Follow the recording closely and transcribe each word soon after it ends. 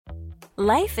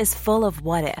Life is full of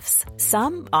what-ifs.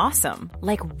 Some awesome,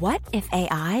 like what if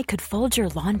AI could fold your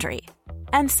laundry?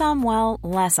 And some, well,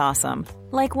 less awesome,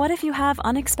 like what if you have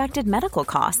unexpected medical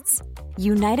costs?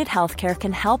 United Healthcare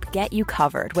can help get you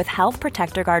covered with Health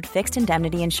Protector Guard fixed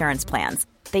indemnity insurance plans.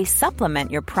 They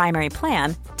supplement your primary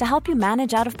plan to help you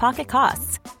manage out-of-pocket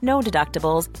costs. No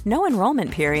deductibles, no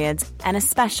enrollment periods, and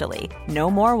especially no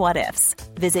more what-ifs.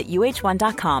 Visit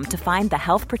uh1.com to find the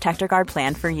Health Protector Guard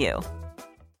plan for you.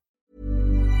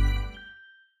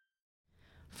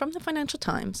 From the Financial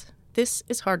Times, this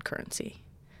is Hard Currency.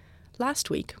 Last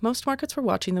week, most markets were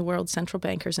watching the world's central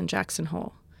bankers in Jackson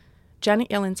Hole. Janet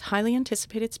Yellen's highly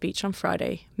anticipated speech on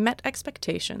Friday met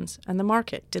expectations, and the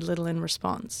market did little in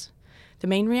response. The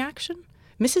main reaction?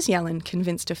 Mrs. Yellen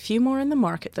convinced a few more in the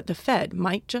market that the Fed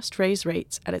might just raise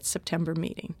rates at its September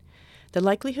meeting. The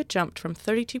likelihood jumped from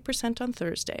 32% on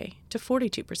Thursday to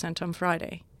 42% on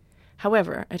Friday.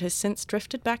 However, it has since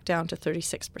drifted back down to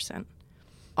 36%.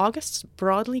 August's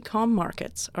broadly calm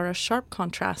markets are a sharp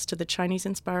contrast to the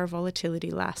Chinese-inspired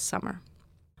volatility last summer.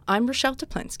 I'm Rochelle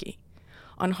Teplensky.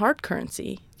 On Hard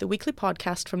Currency, the weekly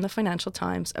podcast from the Financial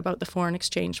Times about the foreign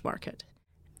exchange market.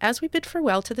 As we bid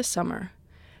farewell to the summer,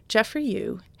 Jeffrey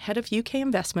Yu, head of UK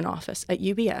Investment Office at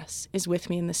UBS, is with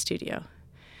me in the studio.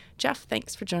 Jeff,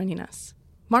 thanks for joining us.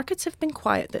 Markets have been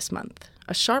quiet this month,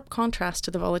 a sharp contrast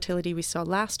to the volatility we saw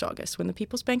last August when the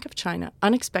People's Bank of China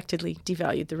unexpectedly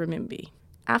devalued the renminbi.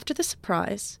 After the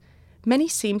surprise, many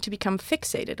seemed to become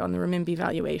fixated on the renminbi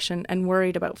valuation and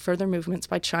worried about further movements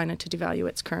by China to devalue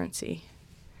its currency.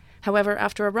 However,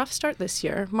 after a rough start this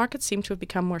year, markets seem to have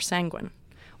become more sanguine.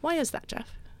 Why is that,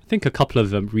 Jeff? I think a couple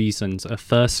of reasons.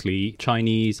 Firstly,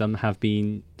 Chinese have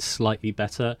been slightly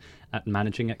better at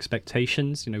managing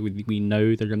expectations. You know, we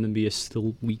know the renminbi is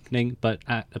still weakening, but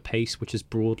at a pace which is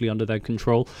broadly under their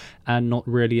control and not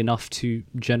really enough to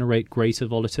generate greater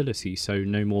volatility. So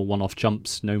no more one-off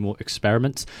jumps, no more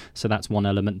experiments. So that's one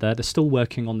element there. They're still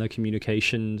working on their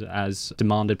communications as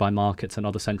demanded by markets and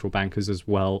other central bankers as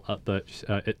well, but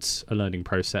it's a learning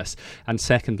process. And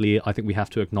secondly, I think we have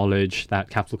to acknowledge that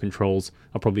capital controls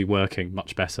are probably working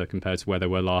much better compared to where they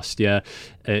were last year.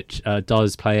 It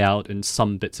does play out in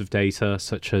some bits of data,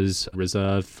 such as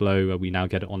reserve flow. We now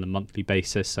get it on a monthly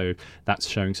basis, so that's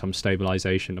showing some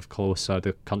stabilization. Of course,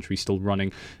 the country's still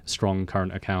running strong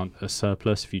current account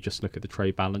surplus if you just look at the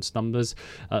trade balance numbers.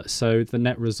 So the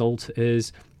net result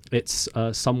is it's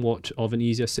somewhat of an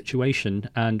easier situation.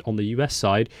 And on the US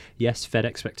side, yes, Fed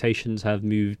expectations have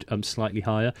moved slightly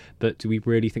higher, but do we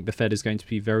really think the Fed is going to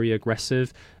be very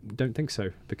aggressive? Don't think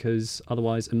so, because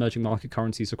otherwise emerging market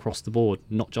currencies across the board,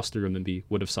 not just the renminbi,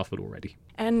 would have suffered already.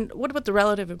 And what about the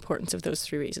relative importance of those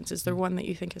three reasons? Is there one that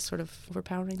you think is sort of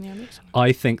overpowering the others?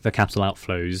 I think the capital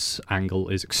outflows angle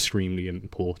is extremely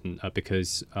important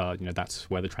because that's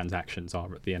where the transactions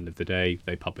are at the end of the day.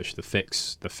 They publish the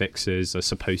fix. The fixes are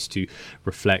supposed to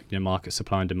reflect market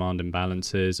supply and demand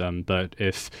imbalances. But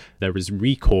if there is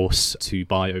recourse to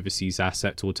buy overseas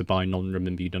assets or to buy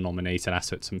non-renminbi denominated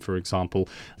assets, and for example,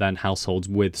 then households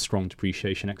with strong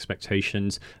depreciation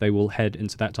expectations, they will head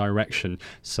into that direction.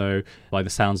 So by the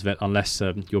sounds of it, unless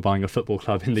you're buying a football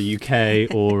club in the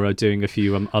UK or doing a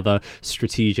few other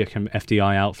strategic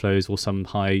FDI outflows or some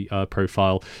high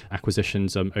profile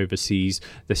acquisitions overseas,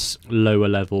 this lower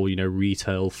level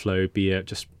retail flow, be it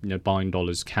just buying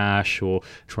dollars cash or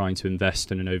trying to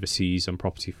invest in an overseas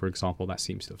property, for example, that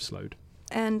seems to have slowed.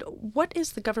 And what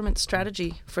is the government's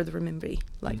strategy for the renminbi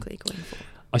likely going forward?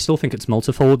 I still think it's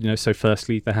multifold. So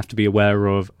firstly, they have to be aware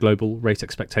of global rate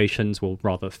expectations, or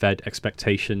rather Fed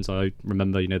expectations. I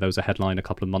remember, there was a headline a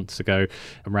couple of months ago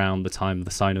around the time of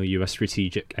the Sino-US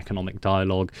Strategic Economic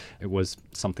Dialogue. It was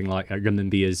something like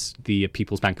renminbi is the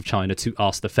People's Bank of China to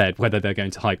ask the Fed whether they're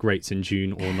going to hike rates in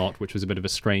June or not, which was a bit of a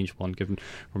strange one, given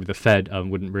probably the Fed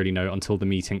wouldn't really know until the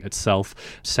meeting itself.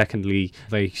 Secondly,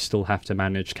 they still have to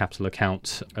manage capital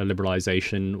account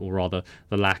liberalization, or rather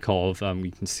the lack of.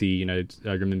 We can see,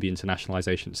 renminbi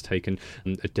internationalization has taken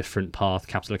a different path.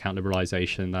 Capital account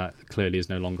liberalization, that clearly is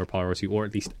no longer a priority, or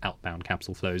at least outbound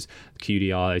capital flows. The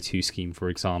QDII2 scheme, for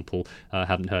example,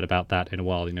 haven't heard about that in a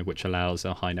while, which allows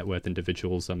high net worth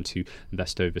individuals to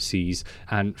invest overseas.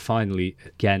 And finally,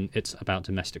 again, it's about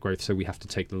domestic growth, so we have to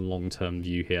take the long-term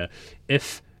view here.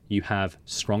 If you have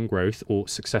strong growth or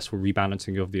successful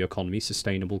rebalancing of the economy,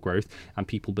 sustainable growth, and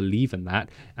people believe in that,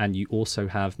 and you also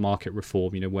have market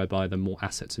reform, whereby there are more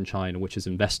assets in China which is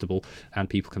investable and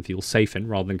people can feel safe in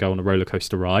rather than go on a roller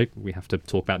coaster ride. We have to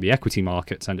talk about the equity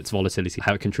markets and its volatility,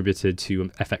 how it contributed to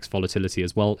FX volatility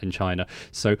as well in China.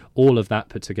 So all of that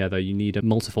put together, you need a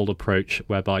multifold approach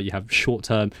whereby you have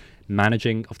short-term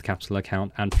managing of the capital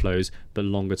account and flows, but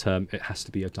longer term, it has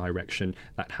to be a direction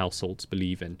that households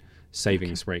believe in.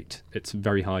 Savings rate, it's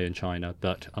very high in China,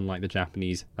 but unlike the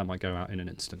Japanese, that might go out in an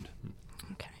instant.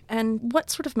 Okay. And what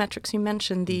sort of metrics? You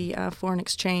mentioned the foreign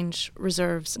exchange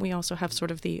reserves. We also have sort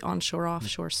of the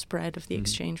onshore-offshore spread of the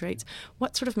exchange rates.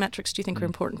 What sort of metrics do you think are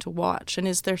important to watch? And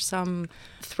is there some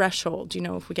threshold? You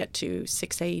know, if we get to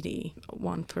 680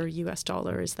 one per US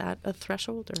dollar, is that a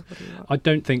threshold, or what do you want? I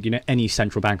don't think any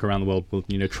central bank around the world will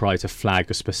try to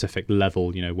flag a specific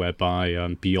level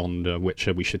whereby beyond which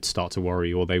we should start to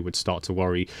worry, or they would start to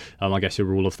worry. I guess your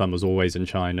rule of thumb, as always in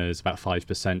China, is about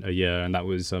 5% a year, and that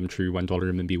was true when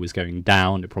dollar renminbi was going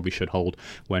down. It probably should hold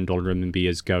when dollar renminbi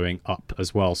is going up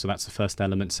as well. So that's the first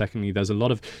element. Secondly, there's a lot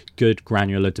of good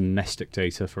granular domestic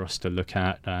data for us to look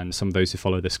at, and some of those who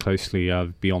follow this closely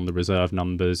beyond the reserve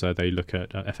numbers, they look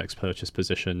at FX purchase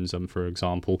positions, for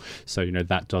example. So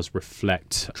that does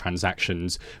reflect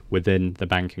transactions within the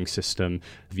banking system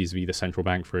vis-a-vis the central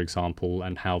bank, for example,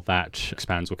 and how that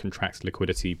expands or contracts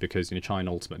liquidity, because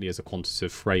China ultimately is a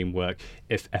quantitative framework.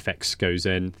 If FX goes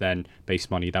in, then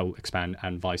base money, that will expand,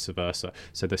 and vice versa.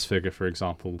 So this figure, for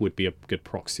example, would be a good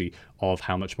proxy of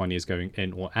how much money is going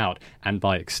in or out. And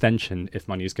by extension, if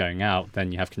money is going out,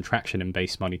 then you have contraction in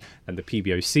base money, then the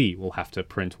PBOC will have to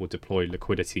print or deploy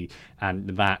liquidity. And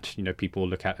that, people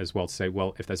look at as well to say,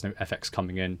 well, if there's no FX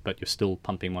coming in, but you're still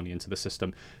pumping money into the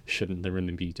system, shouldn't the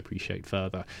renminbi depreciate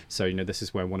further? So, this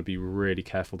is where I want to be really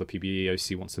careful. The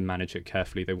PBOC wants to manage it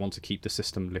carefully. They want to keep the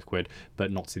system liquid,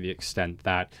 but not to the extent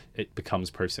that it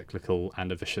becomes pro-cyclical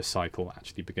and a vicious cycle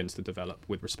actually begins to develop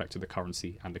with respect to the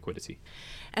currency and liquidity.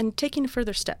 And taking a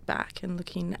further step back and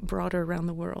looking broader around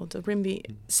the world, the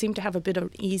renminbi seemed to have a bit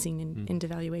of easing in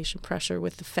devaluation pressure,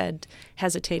 with the Fed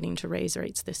hesitating to raise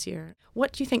rates this year.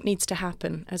 What do you think needs to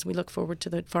happen as we look forward to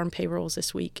the farm payrolls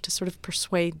this week to sort of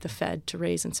persuade the Fed to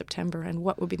raise in September, and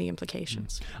what would be the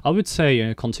implications? I would say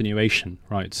a continuation,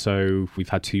 right? So we've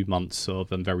had 2 months of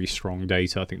very strong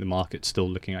data. I think the market's still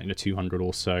looking at 200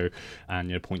 or so,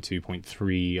 and 0.2,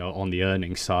 0.3 on the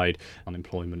earnings side.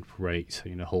 Unemployment rate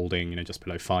holding just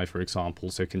below 5, for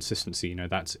example. So consistency,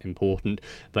 that's important.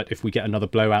 But if we get another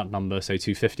blowout number, say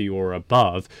 250 or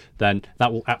above, then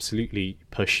that will absolutely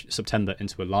push September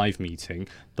into a live meeting.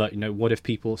 But what if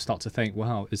people start to think,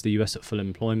 wow, is the US at full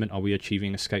employment? Are we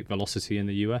achieving escape velocity in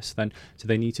the US? Then do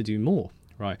they need to do more?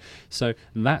 Right. So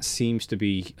that seems to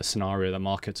be a scenario that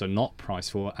markets are not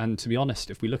priced for. And to be honest,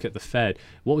 if we look at the Fed,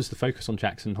 what was the focus on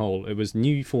Jackson Hole? It was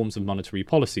new forms of monetary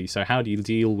policy. So how do you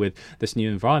deal with this new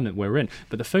environment we're in?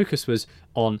 But the focus was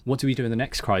on what do we do in the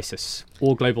next crisis?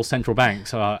 All global central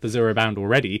banks are the zero bound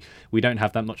already. We don't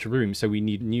have that much room. So we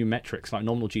need new metrics like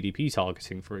nominal GDP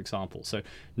targeting, for example. So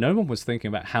no one was thinking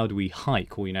about how do we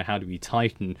hike, or, how do we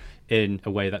tighten in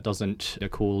a way that doesn't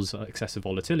cause excessive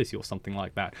volatility or something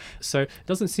like that. So it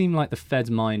doesn't seem like the Fed's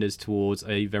mind is towards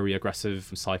a very aggressive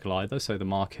cycle either. So the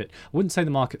market, I wouldn't say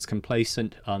the market's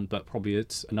complacent, but probably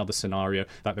it's another scenario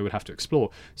that they would have to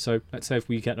explore. So let's say if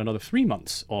we get another 3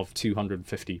 months of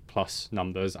 250 plus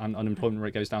numbers and unemployment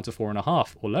rate goes down to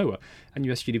 4.5 or lower, and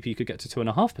US GDP could get to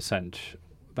 2.5%.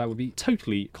 That would be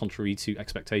totally contrary to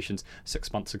expectations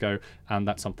 6 months ago, and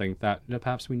that's something that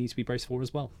perhaps we need to be braced for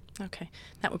as well. Okay.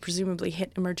 That would presumably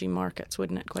hit emerging markets,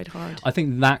 wouldn't it, quite hard? I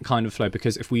think that kind of flow,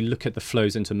 because if we look at the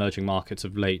flows into emerging markets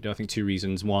of late, I think 2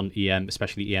 reasons. One, EM,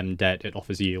 especially EM debt, it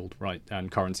offers yield, right? And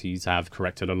currencies have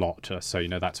corrected a lot. So,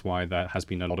 that's why there has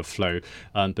been a lot of flow.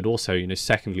 But also,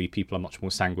 secondly, people are much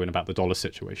more sanguine about the dollar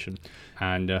situation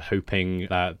and hoping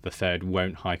that the Fed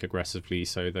won't hike aggressively.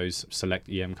 So those select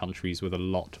EM countries with a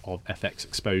lot of FX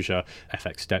exposure,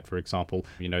 FX debt, for example,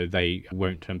 they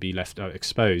won't be left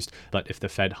exposed. But if the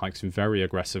Fed hikes very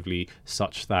aggressively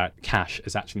such that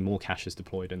more cash is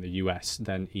deployed in the US,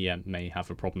 then EM may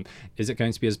have a problem. Is it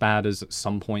going to be as bad as at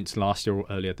some points last year or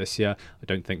earlier this year? I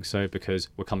don't think so, because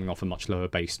we're coming off a much lower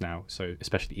base now. So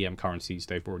especially EM currencies,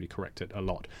 they've already corrected a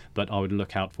lot. But I would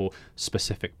look out for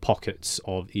specific pockets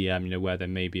of EM, where there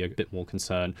may be a bit more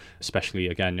concern, especially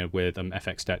again with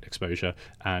FX debt exposure,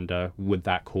 and would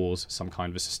that cause some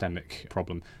kind of a systemic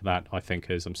problem? That I think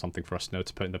is something for us to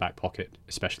put in the back pocket,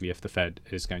 especially if the Fed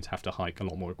is going to have to hike a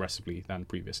lot more aggressively than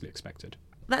previously expected.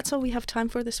 That's all we have time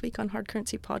for this week on Hard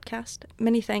Currency Podcast.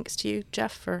 Many thanks to you,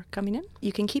 Jeff, for coming in.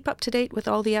 You can keep up to date with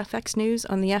all the FX news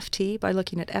on the FT by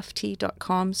looking at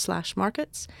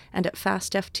ft.com/markets and at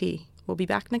FastFT. We'll be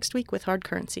back next week with Hard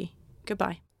Currency.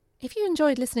 Goodbye. If you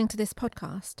enjoyed listening to this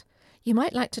podcast, you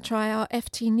might like to try our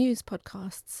FT News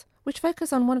podcasts, which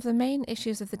focus on one of the main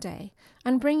issues of the day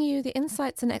and bring you the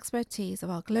insights and expertise of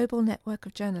our global network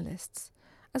of journalists,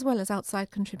 as well as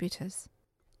outside contributors.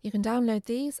 You can download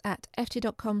these at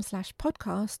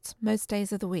ft.com/podcasts most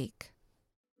days of the week.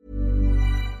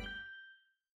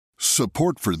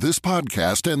 Support for this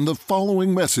podcast and the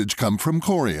following message come from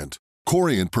Corient.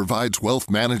 Corient provides wealth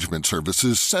management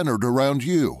services centered around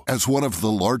you. As one of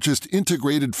the largest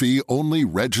integrated fee-only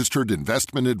registered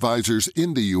investment advisors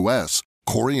in the U.S.,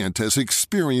 Corient has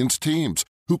experienced teams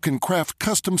who can craft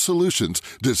custom solutions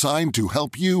designed to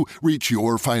help you reach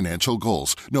your financial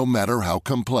goals, no matter how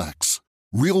complex.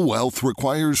 Real wealth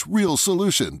requires real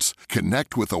solutions.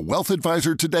 Connect with a wealth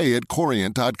advisor today at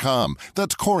Corient.com.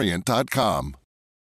 That's Corient.com.